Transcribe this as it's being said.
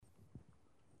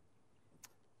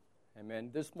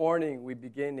Amen. This morning we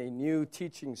begin a new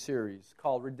teaching series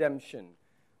called Redemption.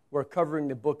 We're covering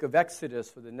the book of Exodus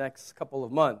for the next couple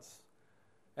of months.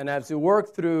 And as we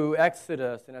work through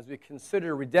Exodus and as we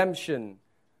consider redemption,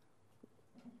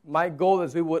 my goal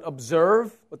is we would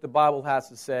observe what the Bible has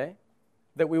to say,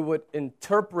 that we would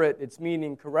interpret its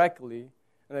meaning correctly,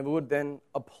 and that we would then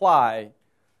apply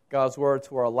God's word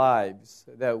to our lives,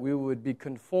 that we would be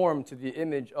conformed to the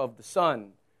image of the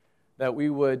Son, that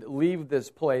we would leave this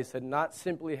place and not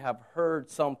simply have heard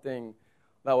something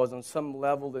that was on some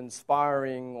level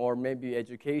inspiring or maybe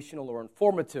educational or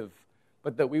informative,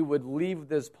 but that we would leave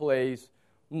this place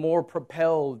more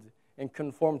propelled and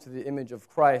conformed to the image of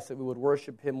Christ, that we would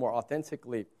worship Him more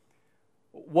authentically.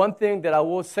 One thing that I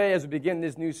will say as we begin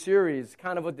this new series,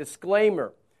 kind of a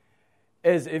disclaimer,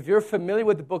 is if you're familiar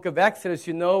with the book of Exodus,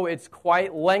 you know it's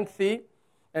quite lengthy,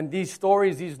 and these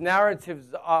stories, these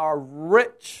narratives are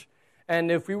rich. And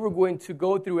if we were going to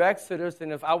go through Exodus,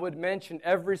 and if I would mention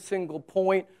every single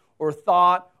point or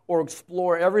thought or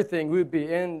explore everything, we would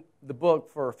be in the book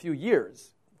for a few years,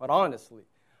 quite honestly.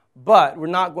 But we're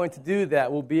not going to do that.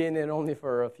 We'll be in it only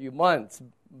for a few months.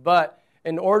 But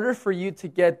in order for you to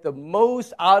get the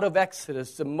most out of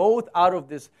Exodus, the most out of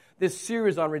this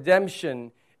series on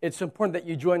redemption, it's important that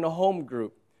you join a home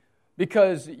group,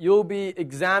 because you'll be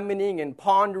examining and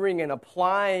pondering and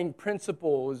applying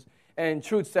principles and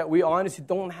truths that we honestly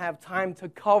don't have time to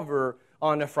cover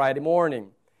on a Friday morning.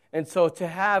 And so to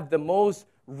have the most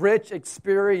rich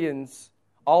experience,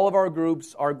 all of our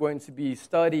groups are going to be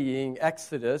studying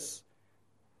Exodus,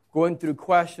 going through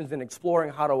questions and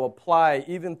exploring how to apply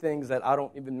even things that I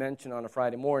don't even mention on a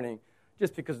Friday morning,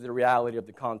 just because of the reality of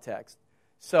the context.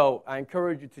 So I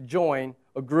encourage you to join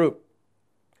a group.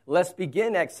 Let's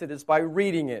begin Exodus by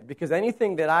reading it, because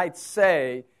anything that I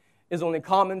say is only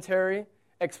commentary,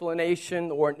 explanation,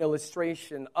 or an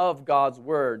illustration of God's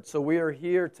Word. So we are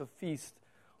here to feast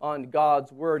on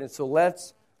God's Word. And so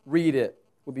let's read it.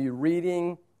 We'll be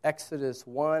reading Exodus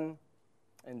 1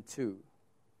 and 2.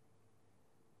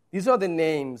 These are the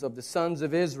names of the sons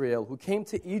of Israel who came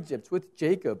to Egypt with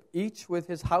Jacob, each with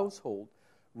his household: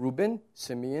 Reuben,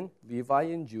 Simeon, Levi,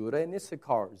 and Judah, and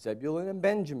Issachar, Zebulun and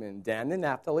Benjamin, Dan and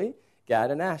Naphtali, Gad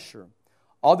and Asher.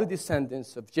 All the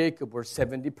descendants of Jacob were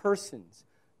 70 persons.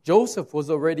 Joseph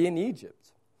was already in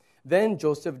Egypt. Then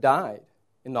Joseph died,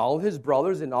 and all of his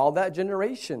brothers and all that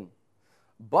generation.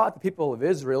 But the people of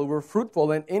Israel were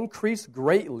fruitful and increased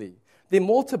greatly. They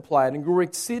multiplied and grew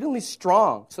exceedingly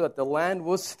strong, so that the land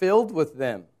was filled with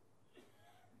them.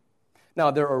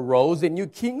 Now there arose a new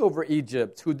king over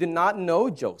Egypt who did not know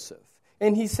Joseph.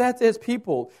 And he said to his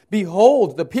people,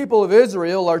 "Behold, the people of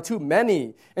Israel are too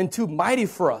many and too mighty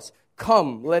for us.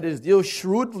 Come, let us deal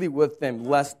shrewdly with them,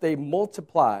 lest they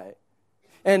multiply.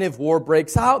 And if war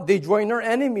breaks out, they join our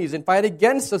enemies and fight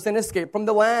against us and escape from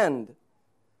the land."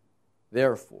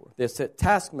 Therefore, they set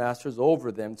taskmasters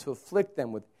over them to afflict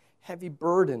them with heavy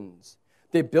burdens.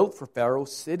 They built for Pharaoh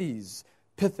cities,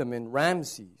 Pithom and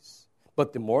Ramses.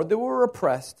 But the more they were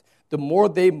oppressed, the more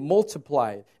they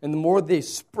multiplied, and the more they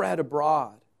spread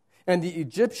abroad. And the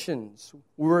Egyptians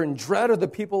were in dread of the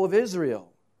people of Israel.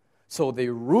 So they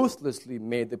ruthlessly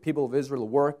made the people of Israel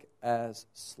work as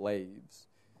slaves,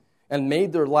 and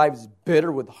made their lives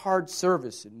bitter with hard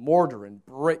service in mortar and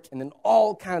brick and in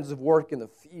all kinds of work in the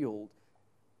field.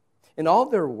 In all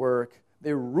their work,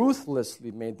 they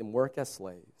ruthlessly made them work as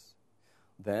slaves.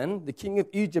 Then the king of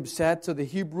Egypt said to the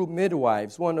Hebrew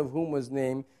midwives, one of whom was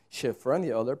named Shiphrah and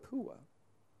the other Puah,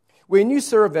 "When you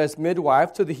serve as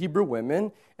midwife to the Hebrew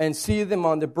women and see them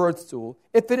on the birth stool,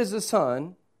 if it is a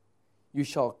son, you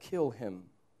shall kill him.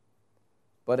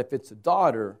 But if it's a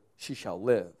daughter, she shall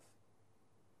live."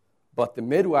 But the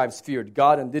midwives feared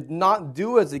God and did not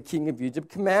do as the king of Egypt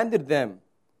commanded them,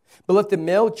 but let the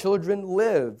male children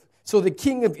live. So the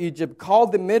king of Egypt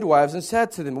called the midwives and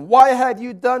said to them, "Why have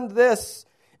you done this?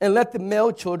 And let the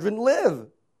male children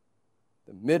live."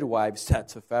 The midwives said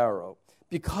to Pharaoh,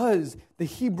 "Because the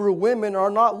Hebrew women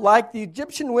are not like the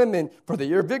Egyptian women, for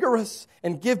they are vigorous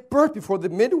and give birth before the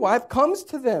midwife comes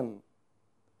to them."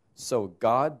 So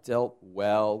God dealt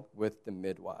well with the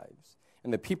midwives,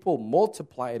 and the people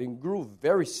multiplied and grew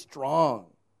very strong.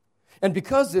 And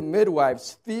because the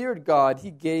midwives feared God,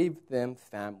 He gave them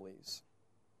families.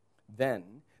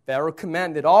 Then Pharaoh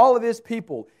commanded all of his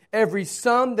people, "Every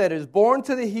son that is born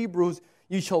to the Hebrews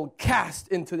you shall cast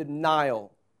into the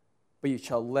Nile, but you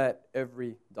shall let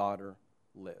every daughter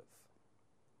live."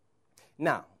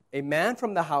 Now, a man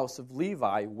from the house of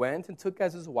Levi went and took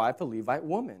as his wife a Levite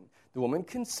woman. The woman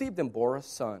conceived and bore a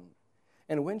son.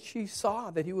 And when she saw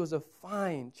that he was a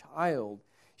fine child,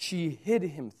 she hid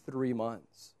him 3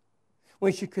 months.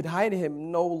 When she could hide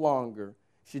him no longer,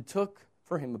 she took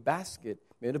for him a basket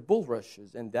made of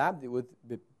bulrushes and dabbed it with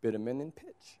bitumen and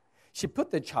pitch. She put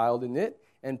the child in it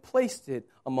and placed it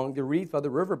among the reeds by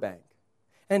the riverbank.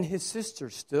 And his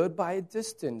sister stood by a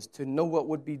distance to know what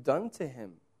would be done to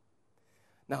him.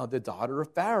 Now the daughter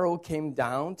of Pharaoh came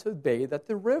down to bathe at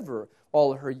the river,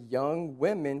 while her young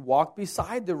women walked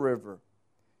beside the river.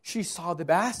 She saw the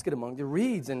basket among the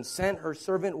reeds and sent her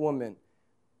servant woman,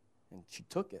 and she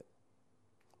took it.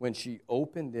 When she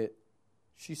opened it,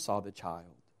 she saw the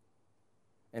child.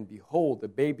 And behold, the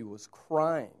baby was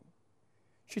crying.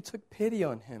 She took pity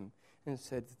on him and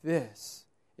said, "This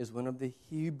is one of the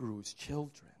Hebrews'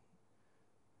 children."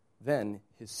 Then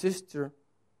his sister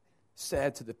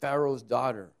said to the Pharaoh's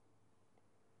daughter,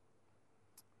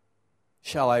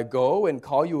 "Shall I go and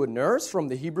call you a nurse from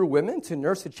the Hebrew women to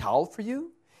nurse a child for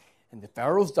you?" And the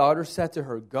Pharaoh's daughter said to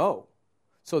her, "Go."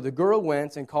 So the girl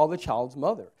went and called the child's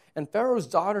mother. And Pharaoh's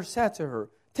daughter said to her,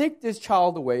 "Take this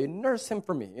child away and nurse him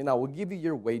for me, and I will give you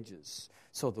your wages."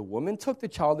 So the woman took the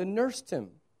child and nursed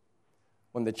him.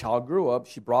 When the child grew up,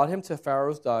 she brought him to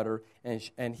Pharaoh's daughter,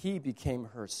 and he became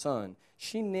her son.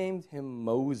 She named him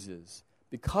Moses,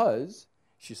 because,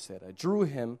 she said, "I drew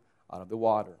him out of the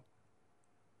water."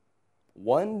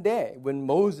 One day, when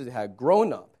Moses had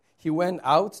grown up, he went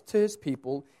out to his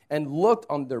people and looked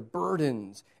on their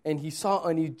burdens, and he saw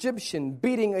an Egyptian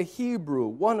beating a Hebrew,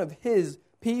 one of his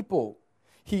people.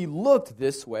 He looked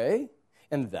this way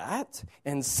and that,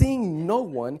 and seeing no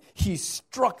one, he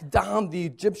struck down the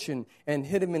Egyptian and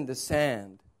hid him in the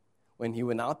sand. When he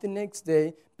went out the next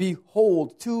day,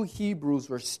 behold, 2 Hebrews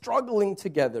were struggling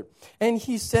together. And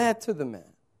he said to the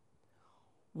man,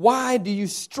 "Why do you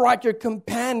strike your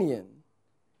companion?"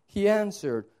 He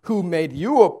answered, "Who made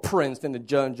you a prince and a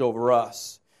judge over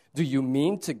us? Do you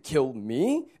mean to kill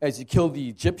me as you killed the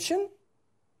Egyptian?"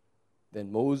 Then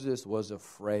Moses was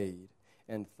afraid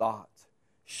and thought,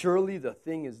 "Surely the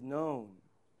thing is known."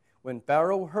 When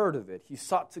Pharaoh heard of it, he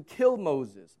sought to kill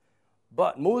Moses.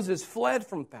 But Moses fled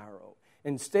from Pharaoh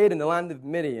and stayed in the land of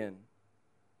Midian,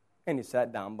 and he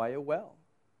sat down by a well.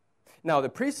 Now the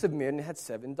priests of Midian had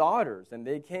 7 daughters, and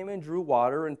they came and drew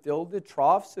water and filled the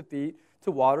troughs of feet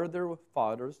to water their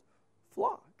father's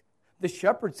flock. The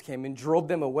shepherds came and drove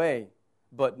them away,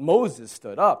 but Moses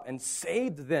stood up and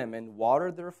saved them and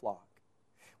watered their flock.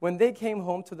 When they came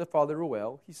home to the father of the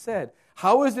well, he said,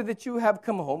 "How is it that you have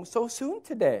come home so soon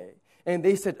today?" And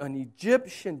they said, "An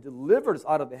Egyptian delivered us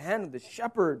out of the hand of the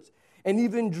shepherds, and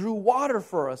even drew water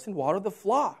for us and watered the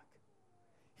flock."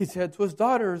 He said to his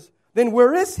daughters, "Then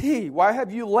where is he? Why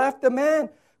have you left the man?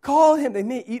 Call him, they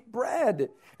may eat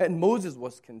bread." And Moses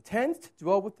was content to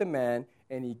dwell with the man,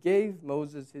 and he gave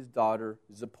Moses his daughter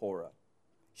Zipporah.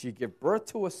 She gave birth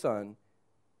to a son,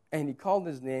 and he called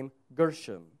his name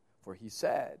Gershom, for he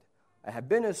said, "I have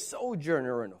been a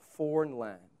sojourner in a foreign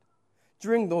land."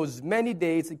 During those many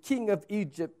days, the king of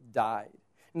Egypt died,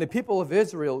 and the people of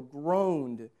Israel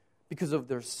groaned because of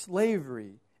their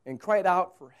slavery and cried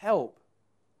out for help.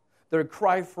 Their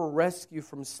cry for rescue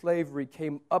from slavery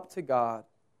came up to God,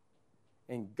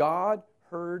 and God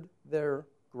heard their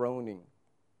groaning.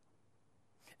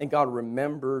 And God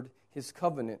remembered his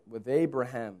covenant with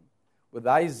Abraham, with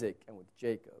Isaac, and with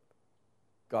Jacob.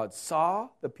 God saw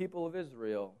the people of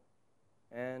Israel,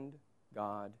 and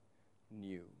God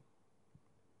knew.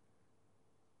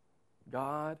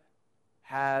 God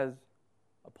has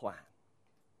a plan.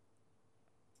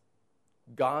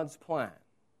 God's plan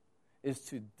is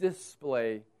to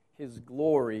display his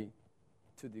glory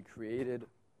to the created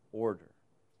order.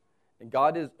 And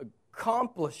God is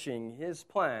accomplishing his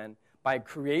plan by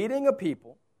creating a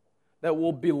people that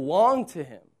will belong to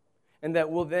him and that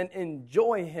will then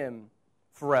enjoy him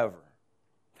forever.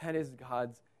 That is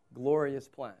God's glorious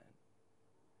plan.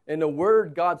 In a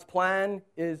word, God's plan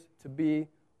is to be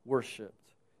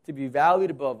worshipped, to be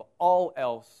valued above all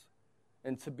else,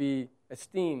 and to be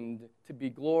esteemed, to be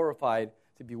glorified,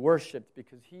 to be worshipped,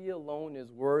 because he alone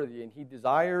is worthy, and he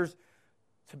desires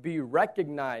to be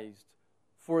recognized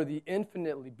for the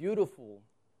infinitely beautiful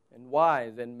and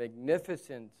wise and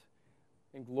magnificent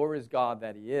and glorious God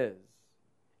that he is.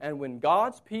 And when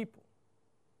God's people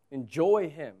enjoy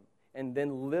him and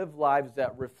then live lives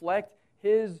that reflect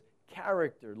his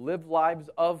character, live lives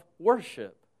of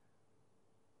worship,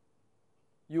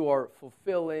 you are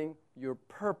fulfilling your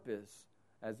purpose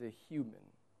as a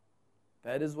human.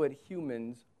 That is what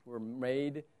humans were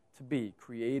made to be,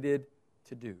 created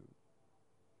to do.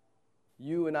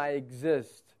 You and I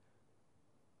exist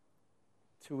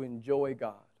to enjoy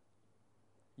God.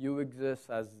 You exist,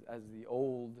 as the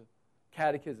old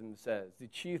catechism says, the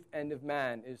chief end of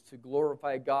man is to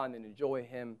glorify God and enjoy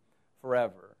him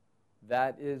forever.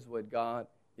 That is what God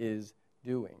is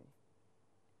doing.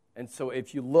 And so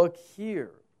if you look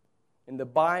here in the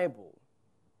Bible,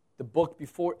 the book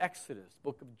before Exodus,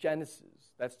 book of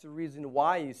Genesis, that's the reason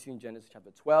why you see in Genesis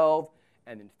chapter 12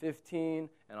 and in 15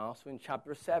 and also in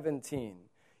chapter 17.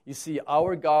 You see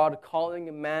our God calling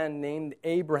a man named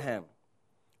Abraham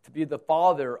to be the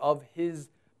father of his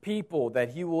people, that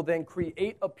he will then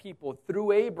create a people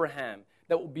through Abraham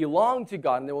that will belong to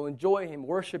God and they will enjoy him,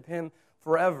 worship him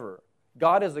forever.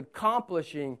 God is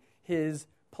accomplishing his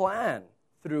plan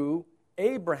through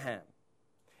Abraham.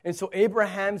 And so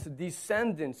Abraham's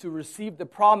descendants who received the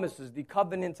promises, the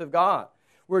covenants of God,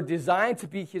 were designed to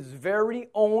be his very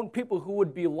own people who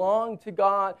would belong to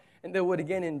God and that would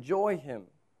again enjoy him.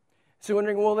 So you're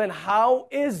wondering, well then how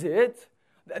is it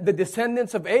that the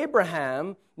descendants of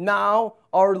Abraham now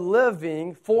are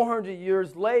living 400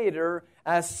 years later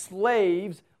as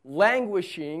slaves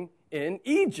languishing in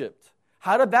Egypt?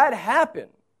 How did that happen?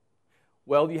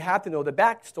 Well, you have to know the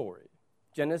backstory.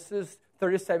 Genesis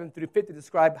 37 through 50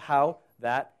 describe how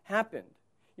that happened.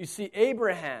 You see,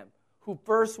 Abraham, who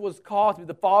first was called to be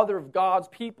the father of God's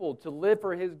people, to live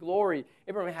for his glory,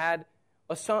 Abraham had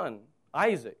a son,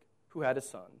 Isaac, who had a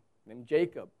son named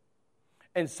Jacob.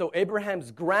 And so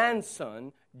Abraham's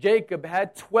grandson, Jacob,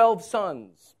 had 12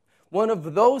 sons. One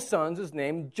of those sons is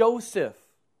named Joseph.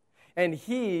 And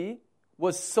he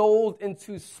was sold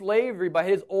into slavery by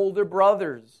his older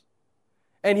brothers.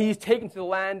 And he's taken to the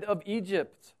land of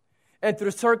Egypt. And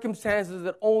through circumstances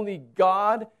that only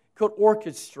God could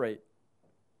orchestrate,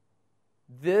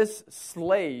 this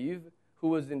slave who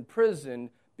was in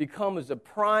prison becomes the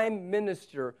prime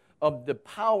minister of the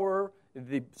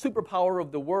superpower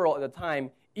of the world at the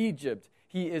time, Egypt.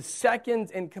 He is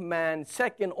second in command,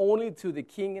 second only to the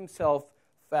king himself,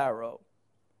 Pharaoh.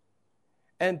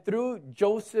 And through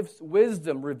Joseph's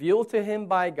wisdom revealed to him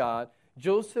by God,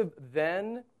 Joseph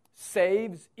then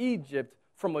saves Egypt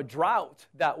from a drought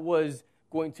that was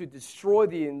going to destroy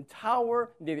the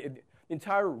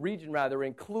entire region,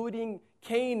 including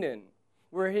Canaan,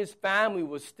 where his family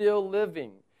was still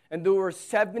living. And there were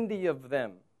 70 of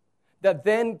them that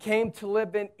then came to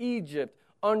live in Egypt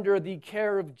under the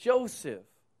care of Joseph.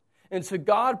 And so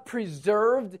God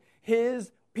preserved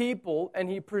his people and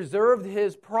he preserved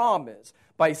his promise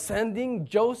by sending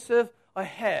Joseph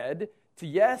ahead to,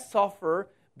 yes, suffer,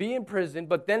 be in prison,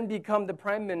 but then become the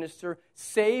prime minister,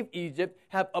 save Egypt,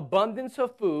 have abundance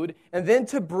of food, and then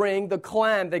to bring the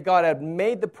clan that God had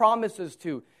made the promises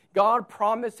to. God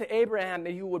promised to Abraham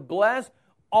that he would bless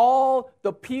all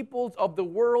the peoples of the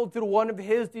world through one of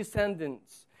his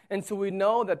descendants. And so we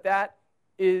know that that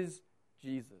is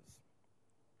Jesus.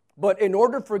 But in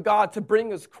order for God to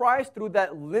bring us Christ through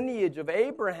that lineage of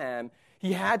Abraham,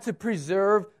 he had to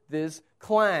preserve this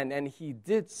clan, and he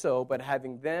did so by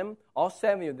having them, all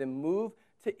 70 of them, move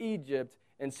to Egypt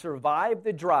and survive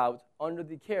the drought under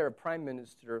the care of Prime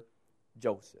Minister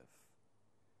Joseph.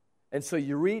 And so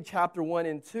you read chapter 1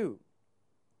 and 2,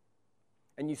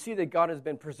 and you see that God has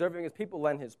been preserving his people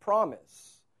and his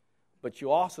promise. But you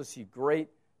also see great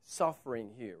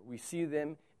suffering here. We see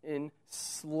them in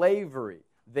slavery.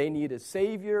 They need a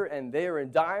Savior, and they are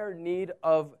in dire need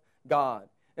of God.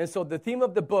 And so the theme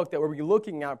of the book that we'll be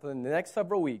looking at for the next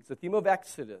several weeks, the theme of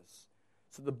Exodus.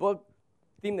 So the book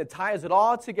theme that ties it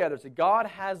all together is that God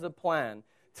has a plan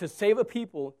to save a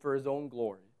people for his own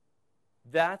glory.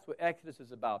 That's what Exodus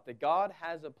is about, that God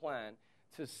has a plan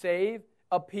to save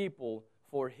a people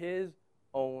for his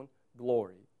own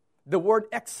glory. The word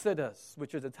Exodus,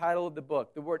 which is the title of the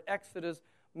book, the word Exodus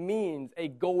means a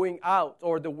going out,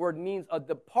 or the word means a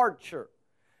departure.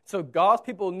 So God's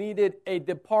people needed a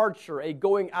departure, a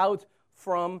going out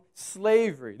from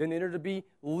slavery. They needed to be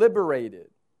liberated.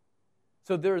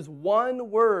 So there's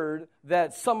one word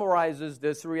that summarizes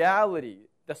this reality,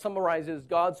 that summarizes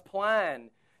God's plan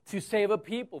to save a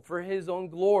people for his own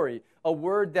glory. A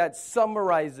word that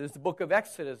summarizes the book of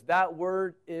Exodus. That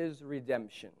word is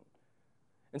redemption.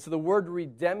 And so the word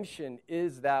redemption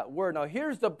is that word. Now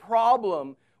here's the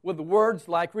problem with words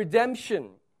like redemption.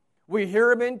 We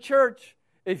hear them in church.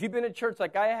 If you've been in church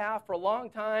like I have for a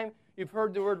long time, you've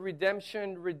heard the word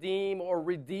redemption, redeem, or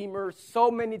redeemer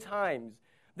so many times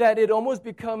that it almost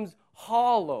becomes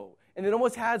hollow and it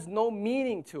almost has no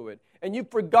meaning to it. And you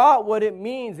forgot what it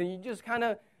means and you just kind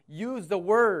of use the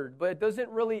word, but it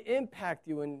doesn't really impact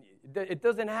you and it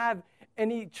doesn't have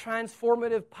any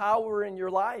transformative power in your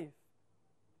life.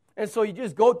 And so you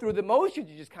just go through the motions.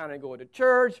 You just kind of go to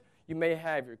church. You may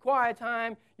have your quiet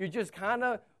time. You're just kind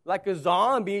of like a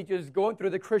zombie just going through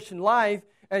the Christian life,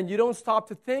 and you don't stop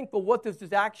to think, but what does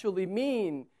this actually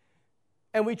mean?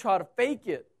 And we try to fake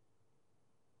it.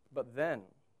 But then,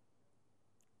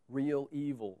 real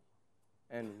evil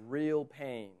and real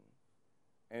pain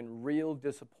and real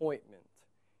disappointment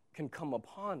can come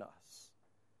upon us.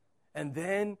 And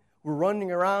then we're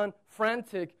running around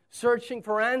frantic, searching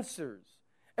for answers.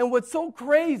 And what's so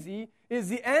crazy is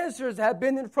the answers have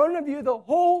been in front of you the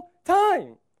whole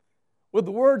time, with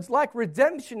words like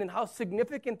redemption and how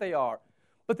significant they are.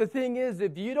 But the thing is,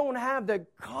 if you don't have the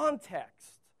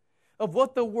context of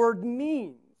what the word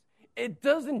means, it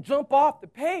doesn't jump off the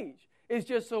page. It's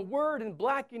just a word in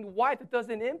black and white that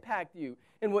doesn't impact you.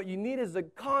 And what you need is the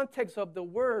context of the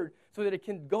word so that it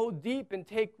can go deep and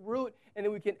take root, and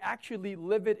then we can actually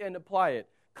live it and apply it.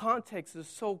 Context is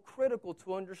so critical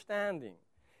to understanding.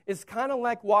 It's kind of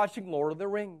like watching Lord of the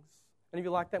Rings. Any of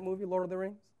you like that movie, Lord of the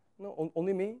Rings? No,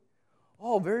 only me?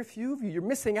 Oh, very few of you. You're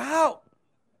missing out.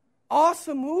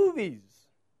 Awesome movies.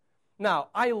 Now,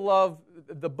 I love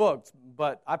the books,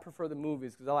 but I prefer the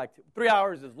movies because I like to. 3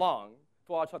 hours is long.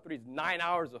 To watch all 3 is 9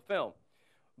 hours of film.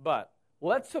 But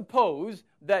let's suppose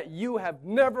that you have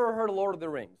never heard of Lord of the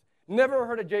Rings, never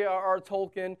heard of J.R.R.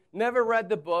 Tolkien, never read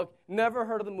the book, never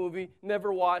heard of the movie,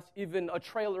 never watched even a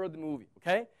trailer of the movie,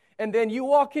 okay? And then you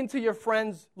walk into your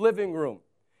friend's living room,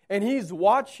 and he's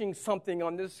watching something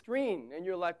on this screen, and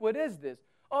you're like, what is this?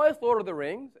 Oh, it's Lord of the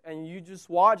Rings, and you just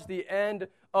watch the end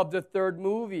of the 3rd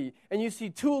movie, and you see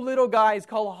 2 little guys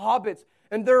called hobbits,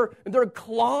 and they're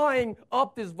clawing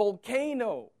up this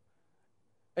volcano.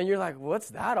 And you're like,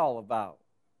 what's that all about?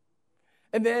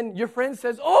 And then your friend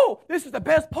says, oh, this is the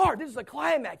best part. This is the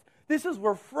climax. This is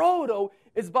where Frodo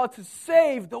is about to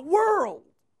save the world.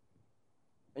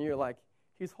 And you're like,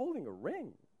 he's holding a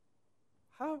ring.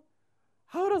 How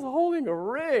does holding a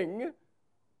ring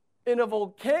in a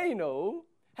volcano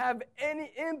have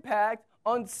any impact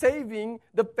on saving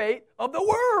the fate of the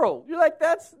world? You're like,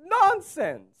 that's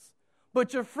nonsense.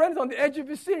 But your friend's on the edge of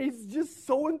his seat. He's just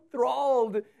so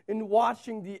enthralled in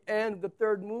watching the end of the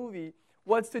 3rd movie.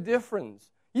 What's the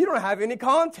difference? You don't have any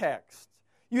context.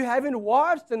 You haven't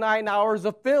watched the 9 hours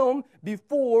of film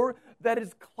before that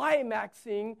is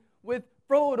climaxing with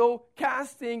Frodo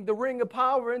casting the Ring of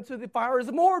Power into the fires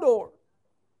of Mordor.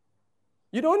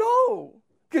 You don't know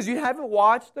because you haven't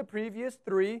watched the previous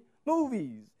 3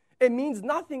 movies. It means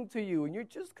nothing to you, and you're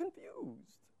just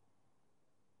confused.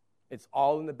 It's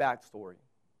all in the backstory.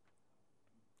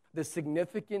 The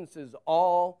significance is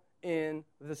all in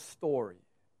the story.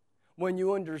 When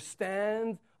you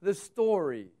understand the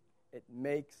story, it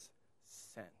makes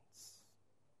sense.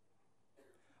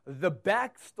 The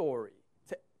backstory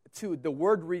to the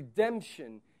word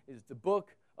redemption is the book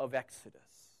of Exodus.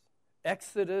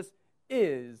 Exodus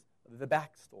is the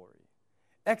backstory.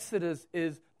 Exodus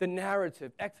is the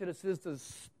narrative. Exodus is the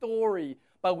story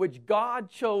by which God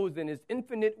chose in His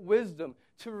infinite wisdom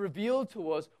to reveal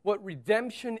to us what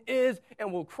redemption is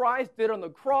and what Christ did on the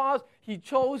cross. He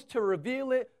chose to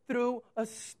reveal it through a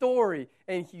story,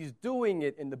 and He's doing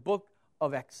it in the book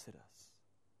of Exodus.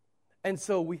 And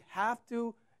so we have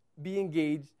to be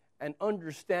engaged and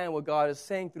understand what God is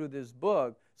saying through this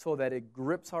book so that it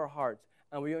grips our hearts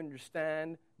and we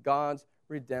understand God's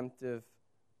redemptive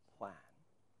plan.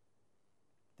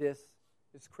 This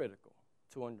is critical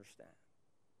to understand.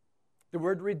 The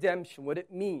word redemption, what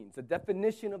it means, the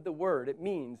definition of the word, it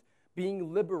means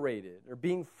being liberated or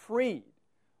being freed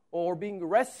or being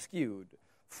rescued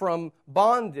from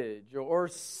bondage or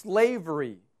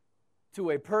slavery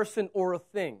to a person or a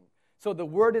thing. So the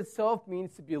word itself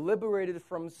means to be liberated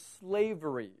from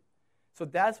slavery. So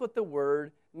that's what the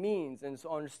word means. And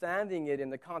so understanding it in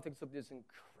the context of this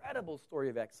incredible story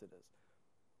of Exodus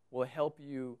will help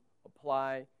you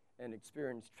apply and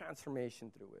experience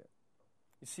transformation through it.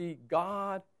 You see,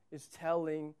 God is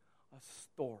telling a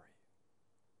story.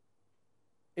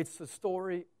 It's the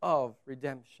story of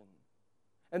redemption.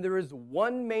 And there is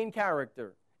one main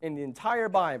character in the entire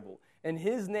Bible, and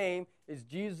his name is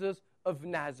Jesus of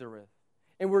Nazareth.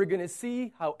 And we're going to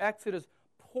see how Exodus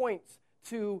points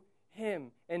to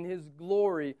him and his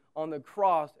glory on the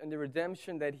cross and the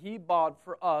redemption that he bought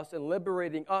for us and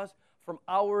liberating us from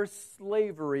our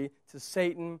slavery to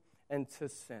Satan and to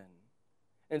sin.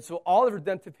 And so all of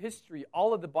redemptive history,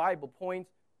 all of the Bible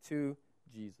points to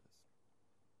Jesus.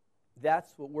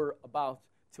 That's what we're about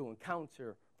to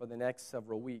encounter for the next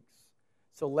several weeks.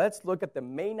 So let's look at the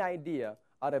main idea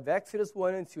out of Exodus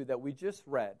 1 and 2 that we just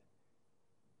read.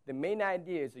 The main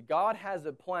idea is that God has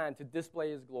a plan to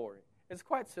display His glory. It's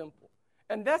quite simple.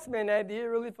 And that's the main idea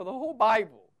really for the whole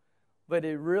Bible. But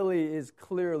it really is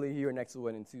clearly here in Exodus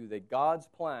 1 and 2 that God's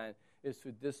plan is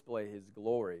to display His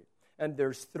glory. And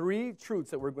there's 3 truths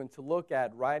that we're going to look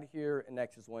at right here in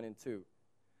Exodus 1 and 2.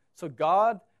 So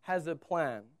God has a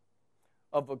plan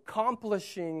of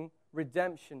accomplishing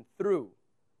redemption through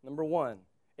Number one,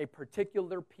 a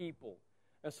particular people.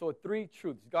 And so 3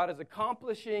 truths. God is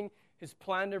accomplishing his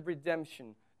plan of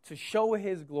redemption to show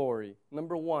his glory.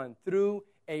 Number one, through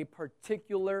a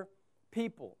particular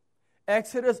people.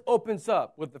 Exodus opens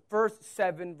up with the first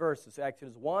 7 verses.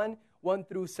 Exodus 1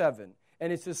 through 7.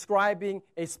 And it's describing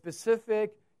a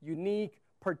specific, unique,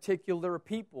 particular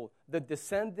people. The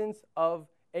descendants of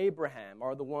Abraham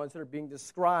are the ones that are being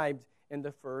described in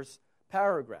the first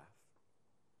paragraph.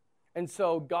 And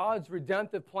so God's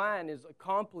redemptive plan is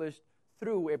accomplished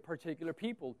through a particular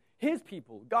people. His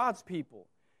people, God's people.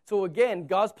 So again,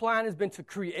 God's plan has been to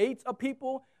create a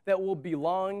people that will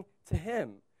belong to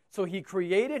him. So he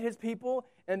created his people,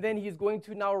 and then he's going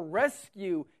to now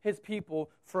rescue his people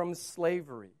from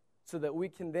slavery so that we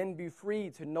can then be free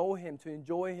to know him, to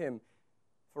enjoy him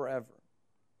forever.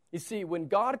 You see, when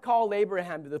God called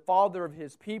Abraham to the father of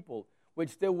his people,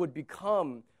 which they would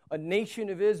become a nation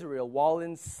of Israel while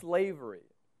in slavery,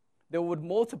 they would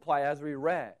multiply as we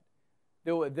read.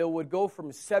 They would go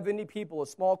from 70 people, a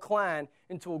small clan,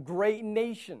 into a great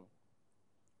nation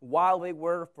while they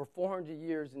were for 400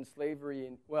 years in slavery,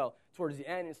 towards the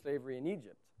end in slavery in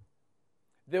Egypt.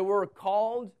 They were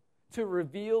called to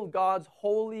reveal God's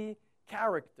holy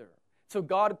character. So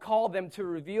God called them to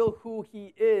reveal who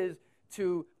he is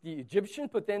to the Egyptians,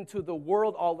 but then to the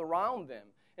world all around them.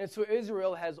 And so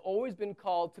Israel has always been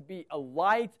called to be a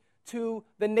light to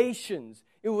the nations.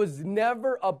 It was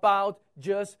never about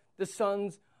just the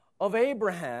sons of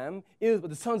Abraham. It was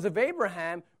the sons of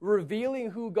Abraham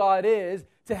revealing who God is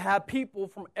to have people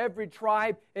from every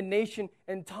tribe and nation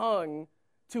and tongue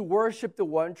to worship the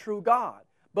one true God.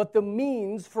 But the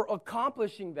means for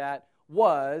accomplishing that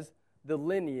was the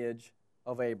lineage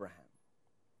of Abraham.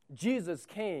 Jesus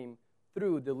came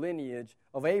through the lineage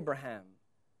of Abraham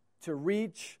to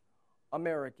reach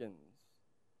Americans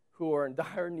who are in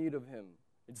dire need of him.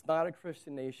 It's not a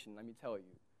Christian nation, let me tell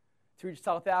you. To reach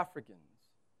South Africans,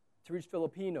 to reach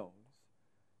Filipinos,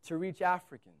 to reach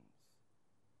Africans,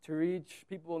 to reach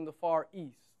people in the Far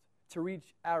East, to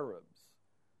reach Arabs,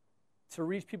 to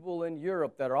reach people in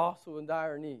Europe that are also in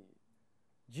dire need.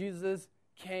 Jesus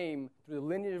came through the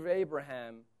lineage of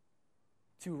Abraham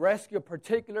to rescue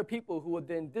particular people who would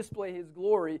then display his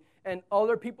glory, and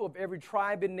other people of every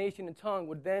tribe and nation and tongue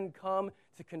would then come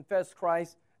to confess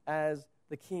Christ as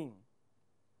the King.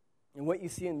 And what you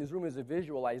see in this room is a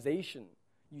visualization.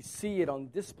 You see it on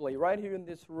display right here in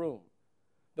this room.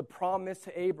 The promise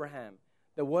to Abraham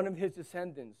that one of his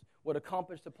descendants would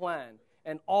accomplish the plan,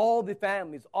 and all the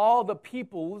families, all the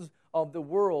peoples of the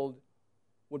world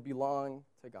would belong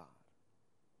to God.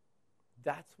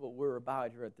 That's what we're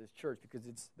about here at this church, because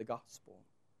it's the gospel.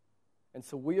 And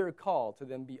so we are called to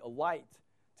then be a light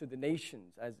to the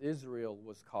nations as Israel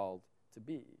was called to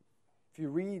be. If you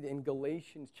read in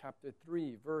Galatians chapter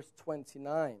 3, verse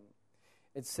 29,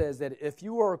 it says that if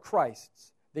you are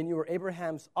Christ's, then you are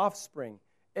Abraham's offspring,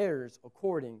 heirs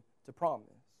according to promise.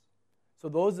 So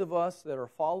those of us that are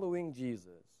following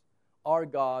Jesus are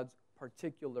God's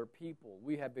particular people.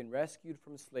 We have been rescued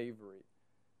from slavery.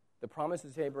 The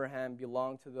promises of Abraham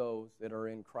belong to those that are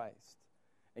in Christ.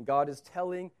 And God is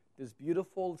telling this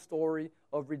beautiful story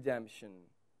of redemption,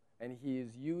 and he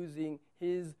is using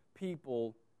his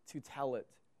people to tell it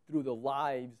through the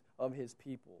lives of his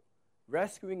people,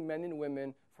 rescuing men and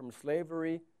women from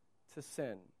slavery to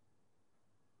sin.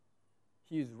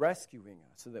 He is rescuing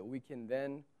us so that we can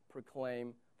then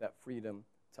proclaim that freedom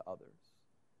to others.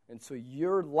 And so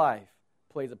your life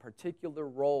plays a particular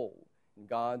role in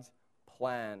God's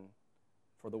plan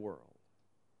for the world.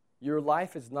 Your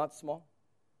life is not small.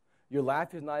 Your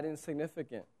life is not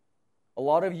insignificant. A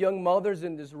lot of young mothers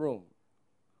in this room,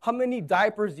 how many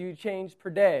diapers do you change per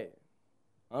day?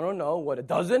 I don't know, what, a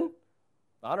dozen?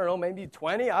 I don't know, maybe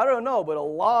 20? I don't know, but a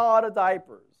lot of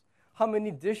diapers. How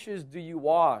many dishes do you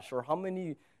wash, or how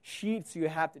many sheets do you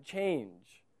have to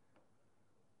change?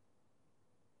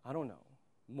 I don't know.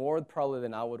 More probably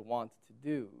than I would want to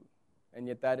do. And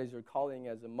yet that is your calling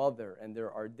as a mother. And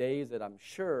there are days that I'm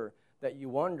sure that you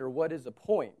wonder, what is the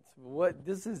point?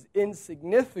 This is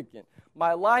insignificant.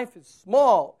 My life is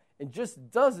small and just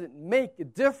doesn't make a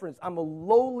difference. I'm a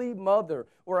lowly mother,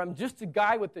 or I'm just a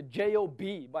guy with a job,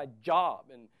 my job.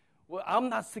 And I'm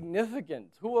not significant.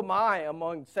 Who am I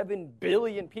among 7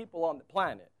 billion people on the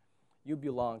planet? You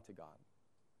belong to God.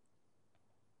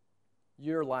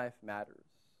 Your life matters.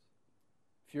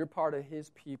 If you're part of his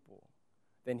people,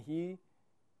 then he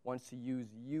wants to use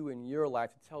you in your life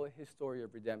to tell his story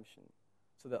of redemption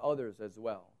so that others as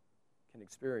well can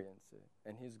experience it,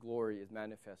 and his glory is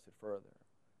manifested further.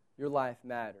 Your life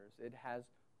matters. It has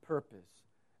purpose,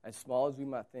 as small as we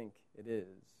might think it is.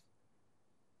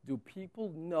 do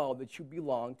people know that you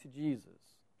belong to Jesus?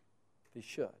 They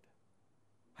should.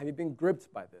 Have you been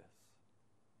gripped by this?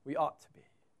 We ought to be.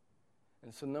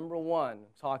 And so number one,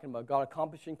 talking about God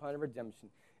accomplishing plan of redemption,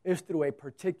 is through a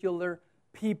particular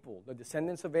people, the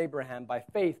descendants of Abraham, by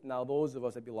faith, now those of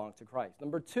us that belong to Christ.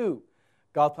 Number two,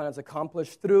 God's plan is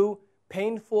accomplished through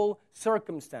painful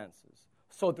circumstances.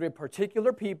 So through a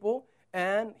particular people,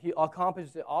 and he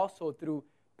accomplished it also through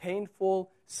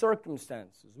painful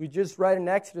circumstances. We just read in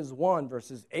Exodus 1,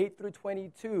 verses 8 through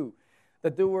 22,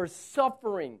 that they were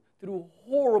suffering through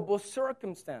horrible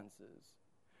circumstances.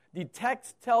 The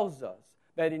text tells us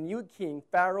that a new king,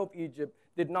 Pharaoh of Egypt,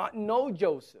 did not know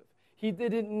Joseph. He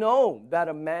didn't know that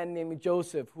a man named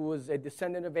Joseph, who was a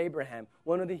descendant of Abraham,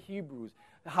 one of the Hebrews,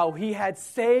 how he had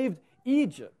saved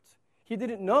Egypt. He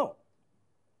didn't know,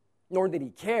 nor did he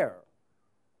care.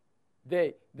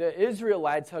 The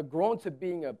Israelites had grown to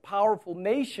being a powerful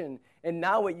nation, and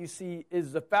now what you see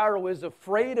is the Pharaoh is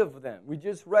afraid of them. We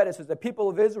just read it says the people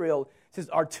of Israel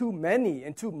are too many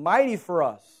and too mighty for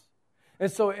us.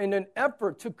 And so in an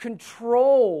effort to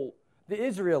control the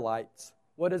Israelites,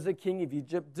 what does the king of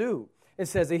Egypt do? It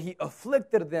says that he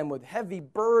afflicted them with heavy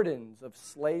burdens of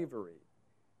slavery.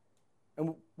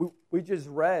 And we just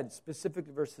read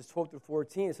specifically verses 12 through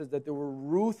 14. It says that they were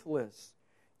ruthless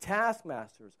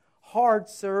taskmasters, hard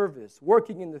service,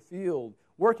 working in the field,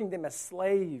 working them as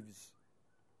slaves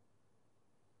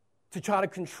to try to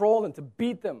control them, to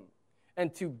beat them,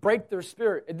 and to break their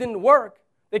spirit. It didn't work.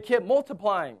 They kept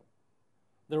multiplying.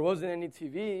 There wasn't any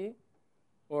TV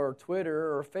or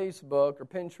Twitter or Facebook or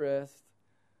Pinterest.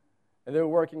 And they were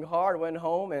working hard, went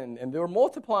home, and they were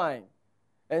multiplying.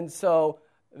 And so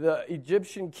the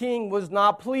Egyptian king was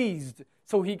not pleased.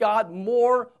 So he got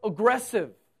more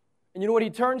aggressive. And you know what he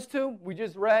turns to? We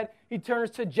just read, he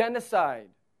turns to genocide.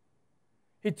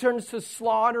 He turns to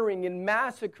slaughtering and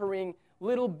massacring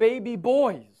little baby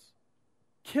boys,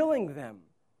 killing them.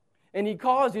 And he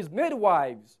caused his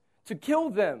midwives to kill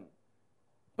them.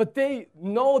 But they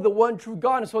know the one true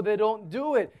God, and so they don't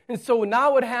do it. And so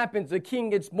now what happens? The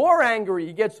king gets more angry.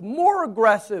 He gets more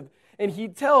aggressive. And he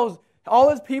tells all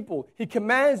his people, he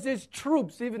commands his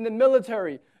troops, even the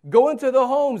military, go into the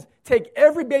homes, take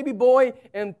every baby boy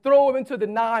and throw him into the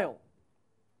Nile.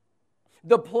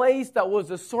 The place that was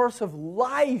the source of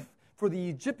life for the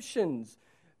Egyptians.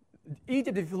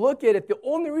 Egypt, if you look at it, the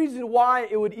only reason why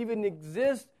it would even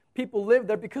exist, people lived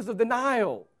there because of the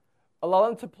Nile. Allow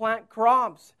them to plant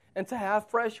crops and to have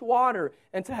fresh water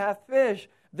and to have fish.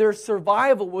 Their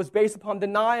survival was based upon the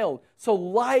Nile. So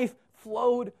life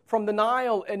flowed from the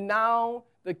Nile, and now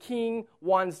the king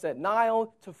wants that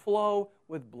Nile to flow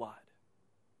with blood.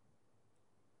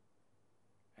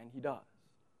 And he does.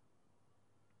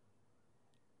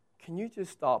 Can you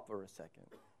just stop for a second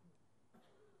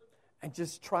and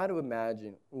just try to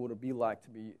imagine what it would be like to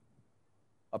be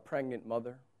a pregnant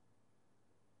mother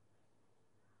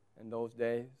in those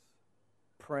days,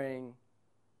 praying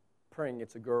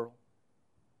it's a girl.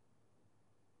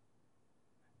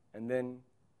 And then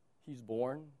he's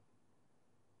born.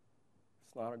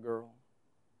 It's not a girl.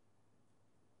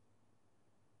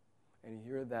 And you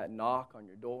hear that knock on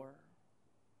your door,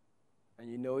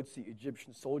 and you know it's the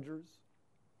Egyptian soldiers,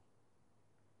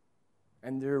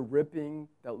 and they're ripping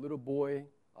that little boy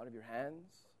out of your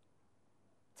hands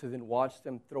to then watch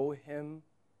them throw him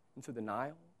into the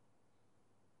Nile.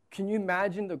 Can you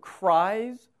imagine the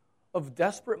cries of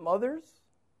desperate mothers?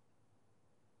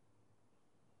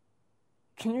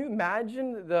 Can you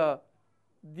imagine the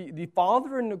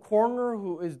father in the corner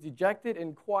who is dejected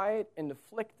and quiet and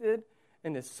afflicted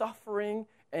and is suffering,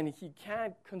 and he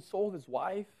can't console his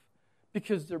wife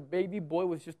because their baby boy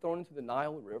was just thrown into the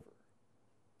Nile River?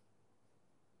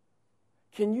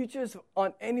 Can you just,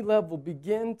 on any level,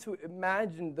 begin to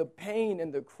imagine the pain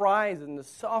and the cries and the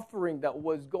suffering that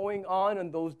was going on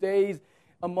in those days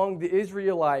among the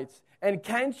Israelites? And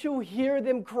can't you hear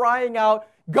them crying out,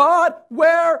 God,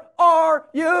 where are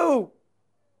you?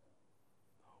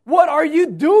 What are you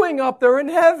doing up there in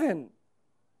heaven?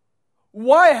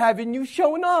 Why haven't you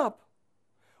shown up?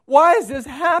 Why is this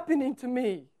happening to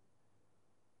me?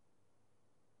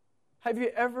 Have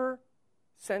you ever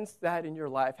sensed that in your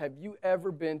life? Have you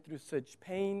ever been through such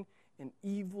pain and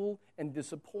evil and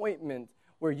disappointment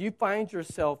where you find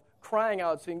yourself crying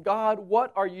out, saying, God,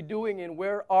 what are you doing and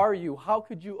where are you? How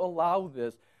could you allow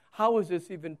this? How is this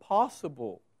even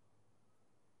possible?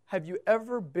 Have you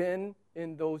ever been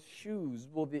in those shoes?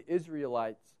 Well, the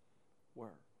Israelites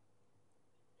were.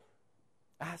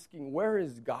 Asking, where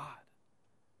is God?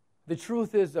 The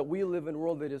truth is that we live in a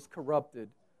world that is corrupted,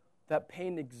 that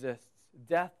pain exists,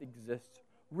 death exists,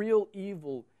 real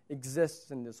evil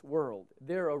exists in this world.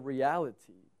 They're a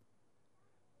reality.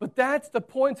 But that's the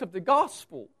point of the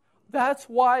gospel. That's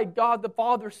why God the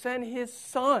Father sent His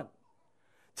Son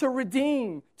to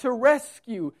redeem, to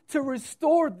rescue, to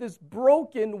restore this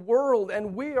broken world.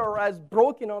 And we are as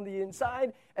broken on the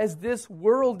inside as this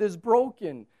world is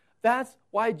broken. That's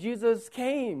why Jesus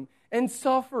came and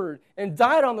suffered and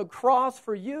died on the cross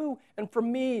for you and for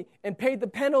me and paid the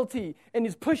penalty. And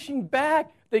He's pushing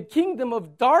back the kingdom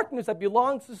of darkness that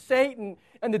belongs to Satan.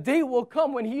 And the day will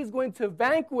come when He's going to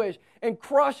vanquish and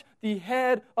crush the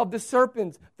head of the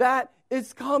serpent. That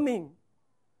is coming.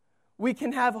 We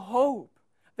can have hope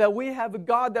that we have a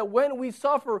God that when we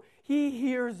suffer, He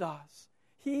hears us.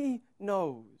 He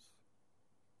knows.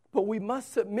 But we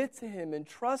must submit to Him and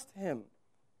trust Him.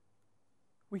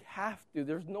 We have to.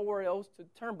 There's nowhere else to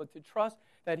turn but to trust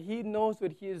that He knows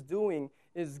what He is doing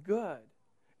is good.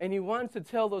 And He wants to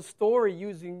tell the story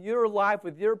using your life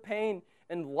with your pain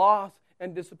and loss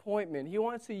and disappointment. He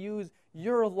wants to use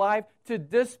your life to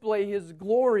display His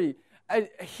glory, a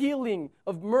healing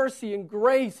of mercy and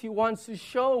grace. He wants to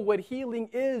show what healing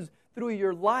is through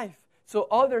your life so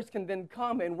others can then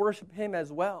come and worship Him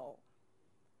as well.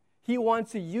 He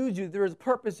wants to use you. There is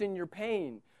purpose in your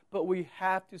pain, but we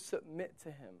have to submit to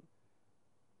Him.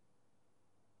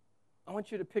 I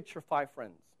want you to picture 5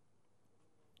 friends.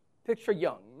 Picture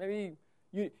young, maybe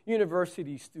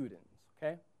university students,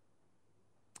 okay?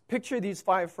 Picture these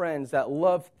 5 friends that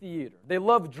love theater. They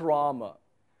love drama.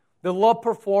 They love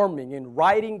performing and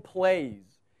writing plays.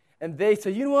 And they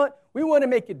say, you know what? We want to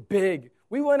make it big.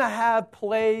 We want to have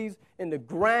plays in the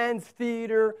grand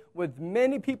theater with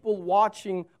many people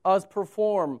watching us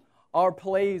perform our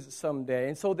plays someday.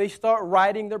 And so they start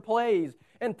writing their plays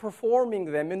and performing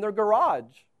them in their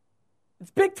garage.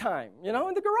 It's big time, in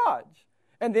the garage.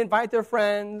 And they invite their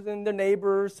friends and their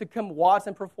neighbors to come watch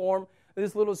and perform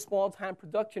this little small-time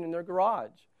production in their garage.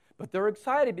 But they're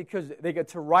excited because they get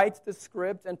to write the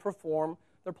script and perform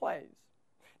their plays.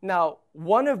 Now,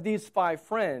 one of these 5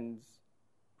 friends,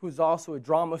 who's also a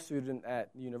drama student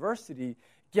at the university,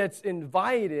 gets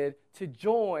invited to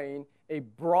join a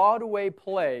Broadway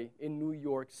play in New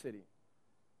York City.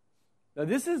 Now,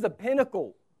 this is the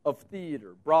pinnacle of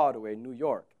theater, Broadway, New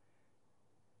York.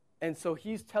 And so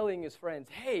he's telling his friends,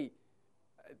 hey,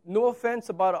 no offense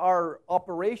about our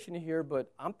operation here,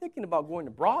 but I'm thinking about going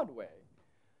to Broadway.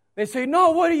 They say,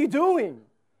 no, what are you doing?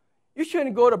 You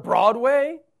shouldn't go to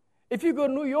Broadway. If you go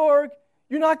to New York,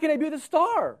 you're not going to be the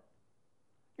star.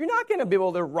 You're not going to be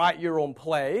able to write your own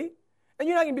play. And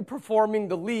you're not going to be performing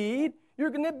the lead. You're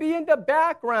going to be in the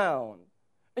background.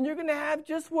 And you're going to have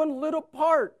just one little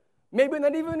part. Maybe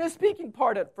not even a speaking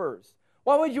part at first.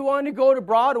 Why would you want to go to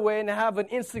Broadway and have an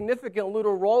insignificant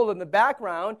little role in the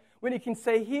background when you can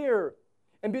stay here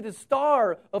and be the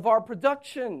star of our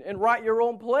production and write your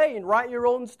own play and write your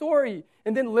own story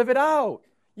and then live it out?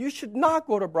 You should not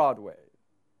go to Broadway.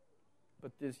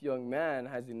 But this young man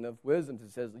has enough wisdom to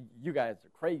say, you guys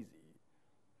are crazy.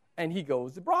 And he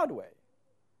goes to Broadway.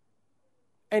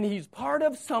 And he's part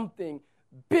of something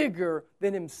bigger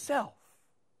than himself.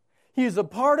 He's a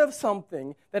part of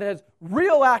something that has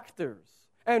real actors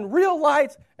and real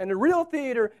lights and a real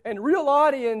theater and real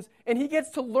audience, and he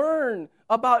gets to learn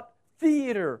about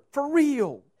theater for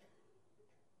real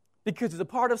because he's a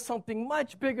part of something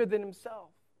much bigger than himself.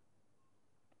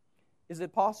 Is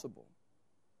it possible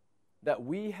that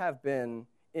we have been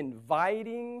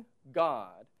inviting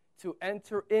God to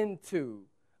enter into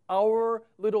our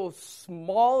little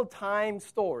small-time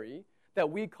story that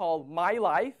we call my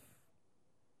life?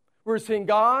 We're saying,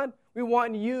 God, we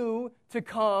want you to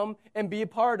come and be a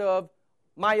part of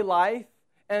my life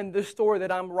and the story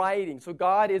that I'm writing. So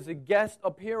God is a guest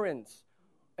appearance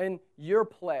in your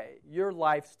play, your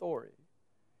life story.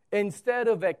 Instead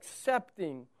of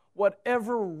accepting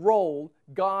whatever role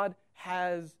God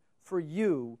has for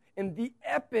you in the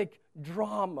epic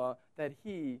drama that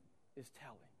He is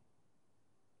telling.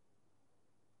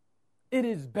 It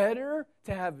is better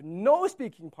to have no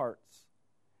speaking parts,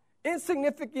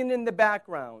 insignificant in the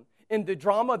background, in the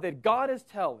drama that God is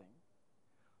telling,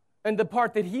 and the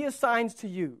part that He assigns to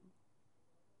you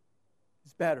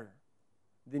is better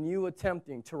than you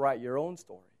attempting to write your own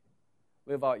story,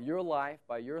 live out your life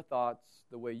by your thoughts,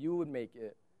 the way you would make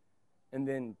it, and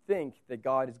then think that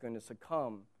God is going to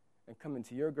succumb and come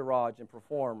into your garage and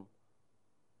perform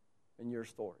in your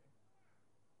story.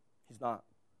 He's not.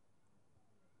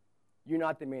 You're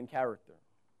not the main character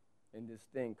in this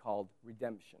thing called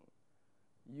redemption.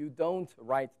 You don't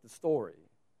write the story.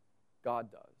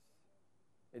 God does.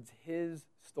 It's His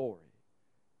story.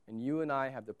 And you and I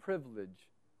have the privilege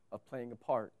of playing a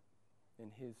part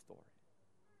in His story.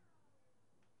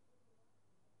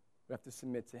 We have to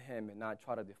submit to Him and not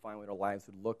try to define what our lives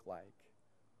would look like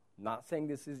I'm not saying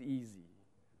this is easy.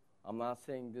 I'm not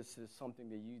saying this is something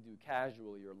that you do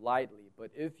casually or lightly,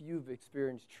 but if you've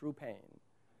experienced true pain,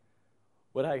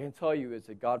 what I can tell you is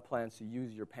that God plans to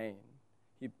use your pain.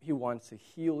 He wants to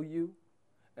heal you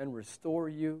and restore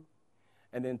you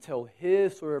and then tell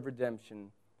His story of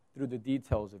redemption through the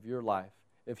details of your life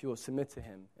if you will submit to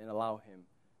Him and allow Him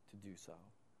to do so.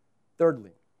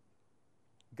 Thirdly,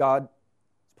 God's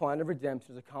plan of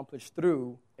redemption is accomplished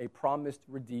through a promised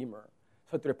Redeemer.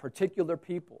 So through a particular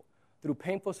people, through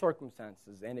painful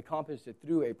circumstances, and accomplished it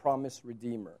through a promised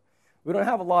Redeemer. We don't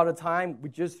have a lot of time. We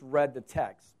just read the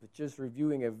text, but just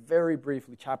reviewing it very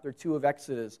briefly. Chapter 2 of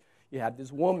Exodus, you have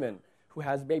this woman who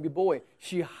has a baby boy.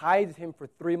 She hides him for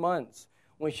 3 months.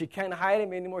 When she can't hide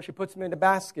him anymore, she puts him in a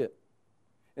basket.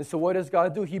 And so what does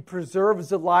God do? He preserves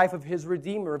the life of His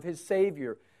Redeemer, of His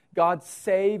Savior. God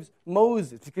saves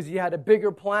Moses because He had a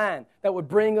bigger plan that would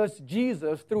bring us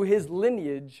Jesus through his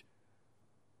lineage,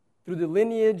 through the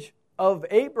lineage of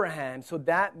Abraham. So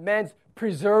that meant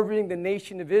preserving the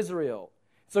nation of Israel.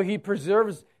 So He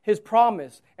preserves His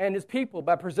promise and His people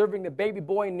by preserving the baby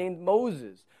boy named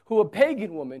Moses, who a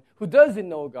pagan woman who doesn't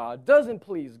know God, doesn't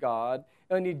please God,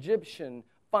 an Egyptian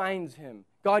finds him.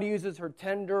 God uses her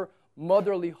tender,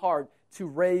 motherly heart to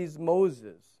raise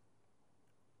Moses.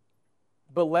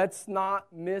 But let's not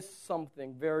miss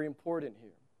something very important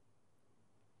here.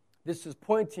 This is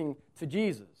pointing to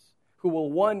Jesus, who will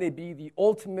one day be the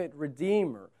ultimate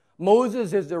Redeemer.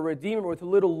 Moses is the Redeemer with a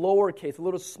little lowercase, a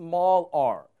little small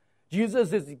r.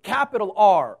 Jesus is the capital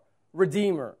R,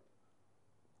 Redeemer.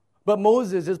 But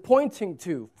Moses is pointing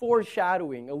to,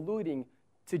 foreshadowing, alluding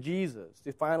to Jesus,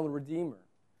 the final Redeemer.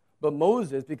 But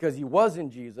Moses, because he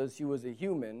wasn't Jesus, he was a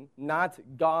human, not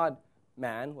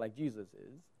God-man like Jesus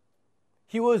is,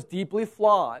 he was deeply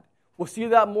flawed. We'll see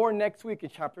that more next week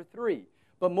in chapter 3.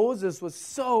 But Moses was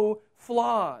so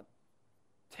flawed,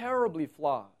 terribly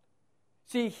flawed.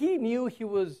 See, he knew he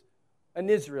was an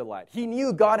Israelite. He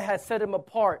knew God had set him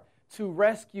apart to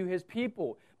rescue His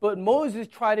people. But Moses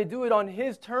tried to do it on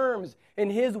his terms, in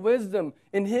his wisdom,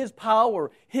 in his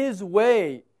power, his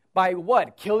way. By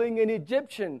what? Killing an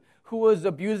Egyptian who was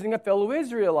abusing a fellow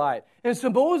Israelite. And so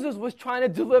Moses was trying to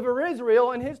deliver Israel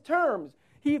on his terms.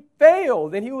 He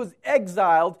failed, and he was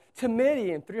exiled to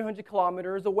Midian, 300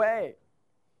 kilometers away,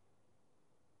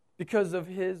 because of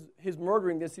his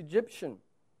murdering this Egyptian.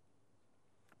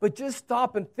 But just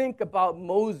stop and think about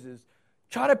Moses.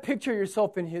 Try to picture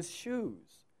yourself in his shoes.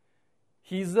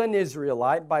 He's an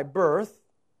Israelite by birth,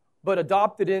 but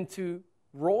adopted into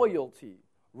royalty,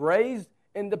 raised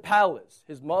in the palace.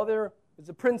 His mother is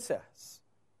a princess,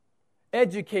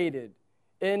 educated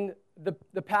in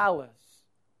the palace,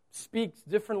 speaks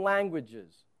different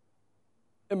languages,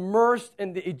 immersed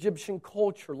in the Egyptian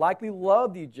culture, likely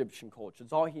loved the Egyptian culture.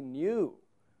 It's all he knew.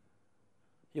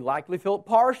 He likely felt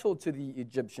partial to the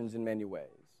Egyptians in many ways,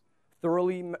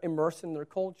 thoroughly immersed in their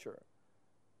culture,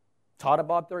 taught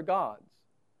about their gods.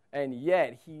 And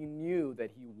yet he knew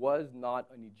that he was not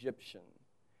an Egyptian.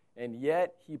 And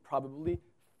yet he probably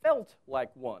felt like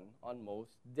one on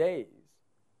most days.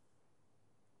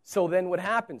 So then what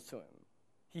happens to him?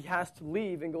 He has to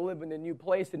leave and go live in a new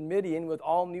place in Midian with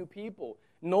all new people.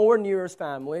 Nowhere near his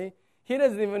family. He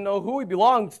doesn't even know who he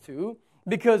belongs to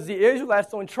because the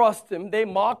Israelites don't trust him. They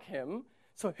mock him.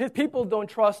 So his people don't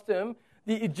trust him.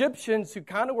 The Egyptians, who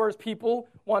kind of were his people,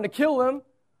 want to kill him.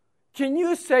 Can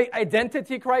you say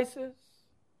identity crisis?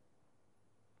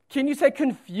 Can you say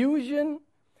confusion?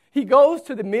 He goes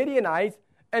to the Midianites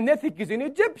and they think he's an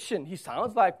Egyptian. He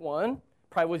sounds like one,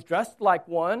 probably was dressed like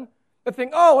one. They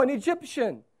think, oh, an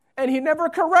Egyptian. And he never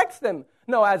corrects them.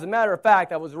 No, as a matter of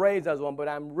fact, I was raised as one, but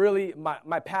I'm really,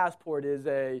 my passport is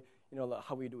a,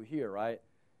 how we do here, right?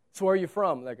 So where are you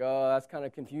from? Like, oh, that's kind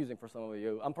of confusing for some of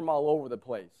you. I'm from all over the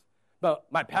place. But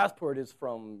my passport is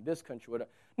from this country. Whatever.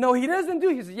 No, he doesn't do.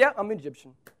 He says, yeah, I'm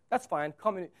Egyptian. That's fine.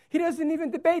 Come in. He doesn't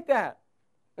even debate that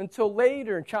until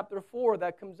later in chapter 4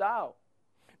 that comes out.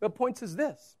 The point is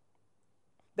this,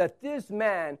 that this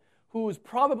man who is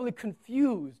probably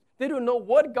confused, they don't know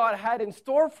what God had in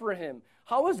store for him.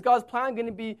 How is God's plan going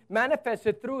to be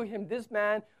manifested through him? This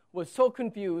man was so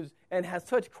confused and has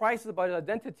such crisis about his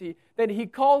identity that he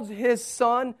calls his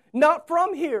son not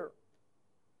from here.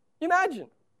 Imagine.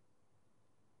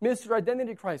 Mr.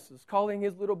 Identity Crisis, calling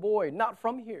his little boy not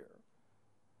from here.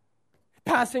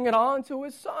 Passing it on to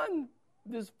his son.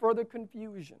 This further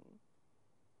confusion.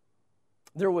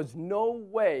 There was no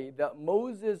way that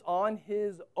Moses on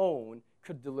his own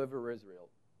could deliver Israel.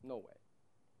 No way.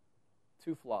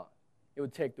 Too flawed. It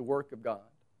would take the work of God.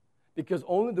 Because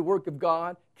only the work of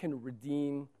God can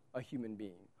redeem a human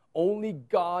being. Only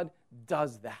God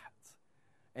does that.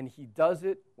 And he does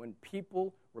it when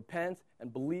people repent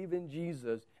and believe in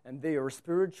Jesus, and they are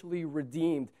spiritually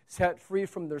redeemed, set free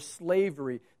from their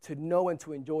slavery to know and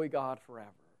to enjoy God forever.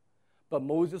 But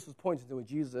Moses was pointing to what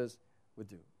Jesus would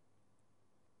do.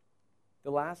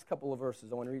 The last couple of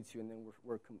verses I want to read to you, and then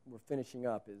we're finishing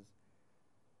up, is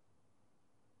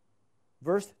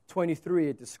verse 23.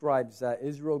 It describes that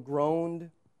Israel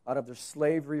groaned out of their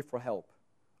slavery for help.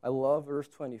 I love verse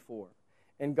 24.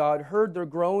 And God heard their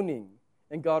groaning,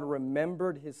 and God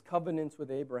remembered his covenants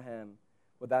with Abraham,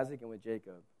 with Isaac, and with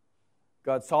Jacob.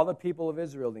 God saw the people of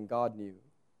Israel, and God knew.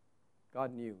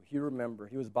 God knew. He remembered.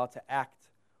 He was about to act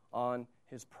on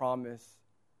his promise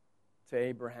to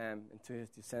Abraham and to his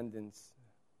descendants.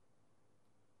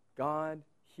 God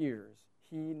hears.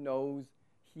 He knows.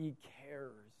 He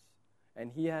cares. And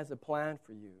he has a plan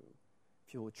for you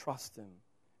if you will trust him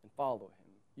and follow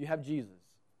him. You have Jesus.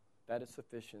 That is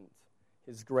sufficient.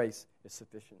 His grace is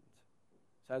sufficient.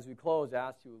 So as we close, I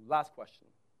ask you last question.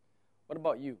 What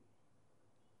about you?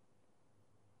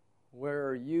 Where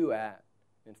are you at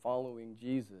in following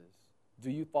Jesus? Do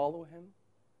you follow him?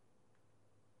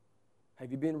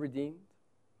 Have you been redeemed?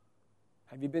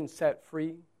 Have you been set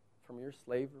free from your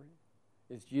slavery?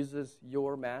 Is Jesus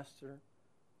your master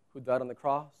who died on the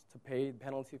cross to pay the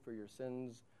penalty for your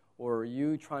sins? Or are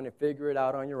you trying to figure it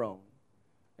out on your own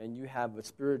and you have a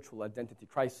spiritual identity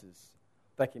crisis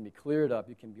that can be cleared up?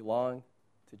 You can belong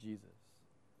to Jesus.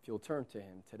 If you'll turn to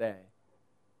him today,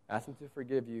 ask him to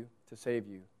forgive you, to save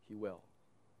you, he will.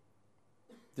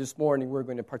 This morning we're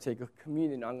going to partake of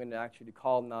communion. I'm going to actually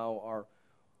call now our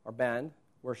band,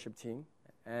 worship team,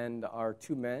 and our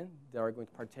two men that are going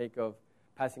to partake of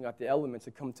passing out the elements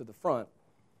to come to the front.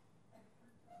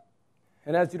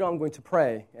 And as you know, I'm going to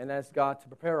pray and ask God to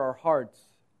prepare our hearts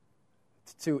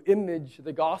to image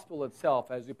the gospel itself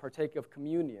as we partake of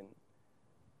communion.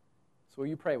 So will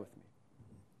you pray with me?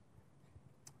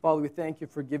 Father, we thank you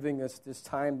for giving us this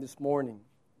time this morning.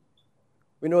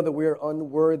 We know that we are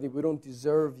unworthy. We don't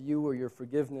deserve you or your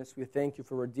forgiveness. We thank you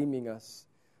for redeeming us,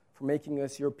 for making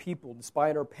us your people.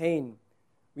 Despite our pain,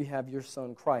 we have your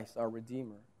Son, Christ, our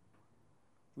Redeemer.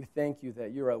 We thank you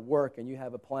that you're at work and you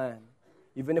have a plan.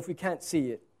 Even if we can't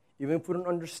see it, even if we don't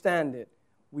understand it,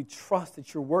 we trust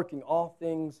that you're working all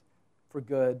things for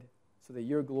good so that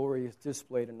your glory is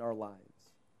displayed in our lives.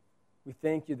 We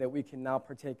thank you that we can now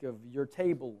partake of your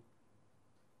table.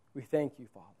 We thank you,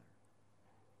 Father.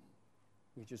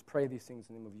 We just pray these things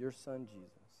in the name of your Son,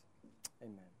 Jesus.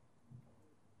 Amen.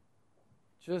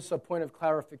 Just a point of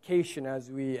clarification as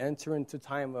we enter into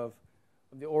time of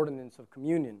the ordinance of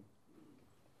communion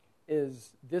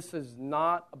is this is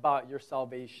not about your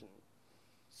salvation.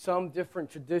 Some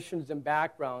different traditions and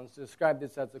backgrounds describe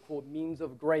this as a, quote, means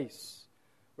of grace,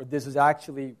 where this is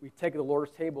actually, we take the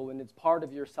Lord's table and it's part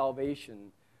of your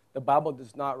salvation. The Bible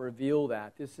does not reveal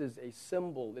that. This is a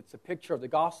symbol. It's a picture of the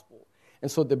gospel. And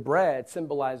so the bread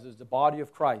symbolizes the body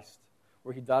of Christ,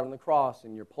 where he died on the cross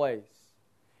in your place.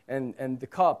 And the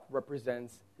cup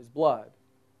represents his blood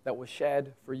that was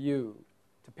shed for you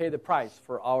to pay the price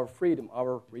for our freedom,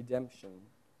 our redemption.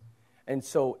 And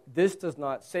so this does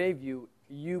not save you.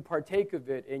 You partake of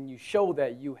it and you show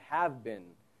that you have been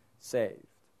saved.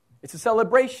 It's a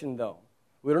celebration, though.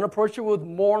 We don't approach it with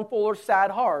mournful or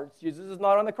sad hearts. Jesus is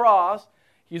not on the cross.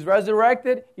 He's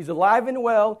resurrected. He's alive and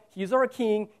well. He's our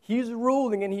king. He's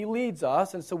ruling and he leads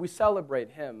us. And so we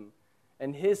celebrate him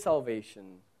and his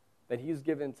salvation that he's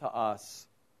given to us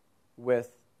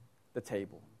with the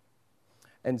table.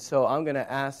 And so I'm going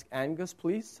to ask Angus,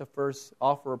 please, to first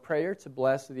offer a prayer to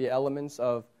bless the elements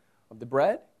of the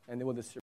bread, and then we'll distribute.